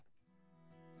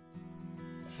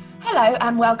Hello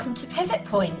and welcome to Pivot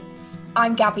Points.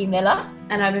 I'm Gabby Miller.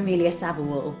 And I'm Amelia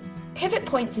Saberwall. Pivot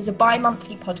Points is a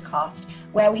bi-monthly podcast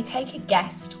where we take a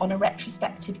guest on a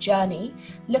retrospective journey,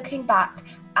 looking back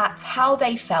at how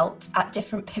they felt at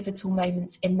different pivotal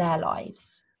moments in their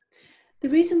lives. The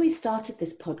reason we started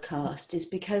this podcast is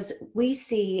because we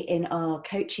see in our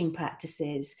coaching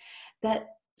practices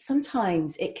that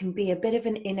sometimes it can be a bit of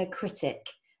an inner critic,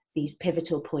 these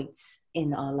pivotal points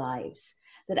in our lives,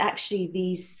 that actually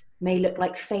these may look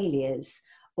like failures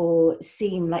or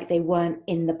seem like they weren't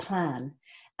in the plan.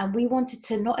 And we wanted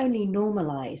to not only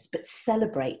normalize, but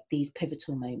celebrate these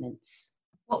pivotal moments.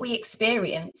 What we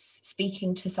experience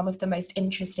speaking to some of the most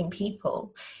interesting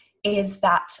people is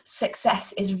that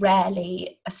success is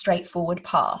rarely a straightforward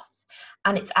path.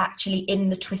 And it's actually in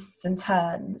the twists and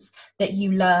turns that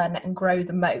you learn and grow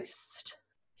the most.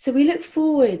 So we look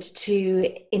forward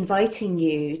to inviting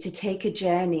you to take a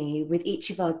journey with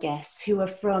each of our guests who are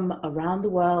from around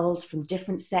the world, from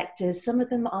different sectors. Some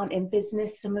of them aren't in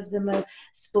business, some of them are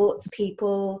sports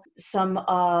people, some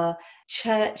are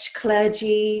church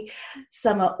clergy,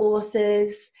 some are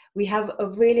authors. We have a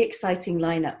really exciting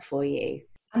lineup for you.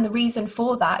 And the reason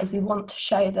for that is we want to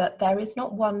show that there is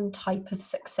not one type of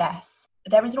success.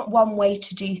 There is not one way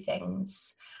to do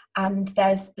things. And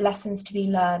there's lessons to be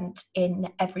learned in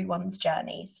everyone's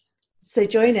journeys. So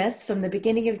join us from the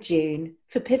beginning of June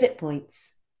for Pivot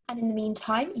Points. And in the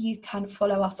meantime, you can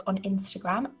follow us on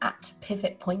Instagram at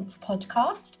Pivot Points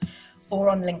Podcast or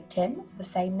on LinkedIn, the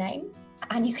same name.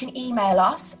 And you can email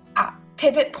us at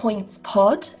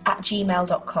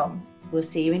pivotpointspod@gmail.com. We'll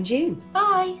see you in June.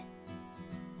 Bye.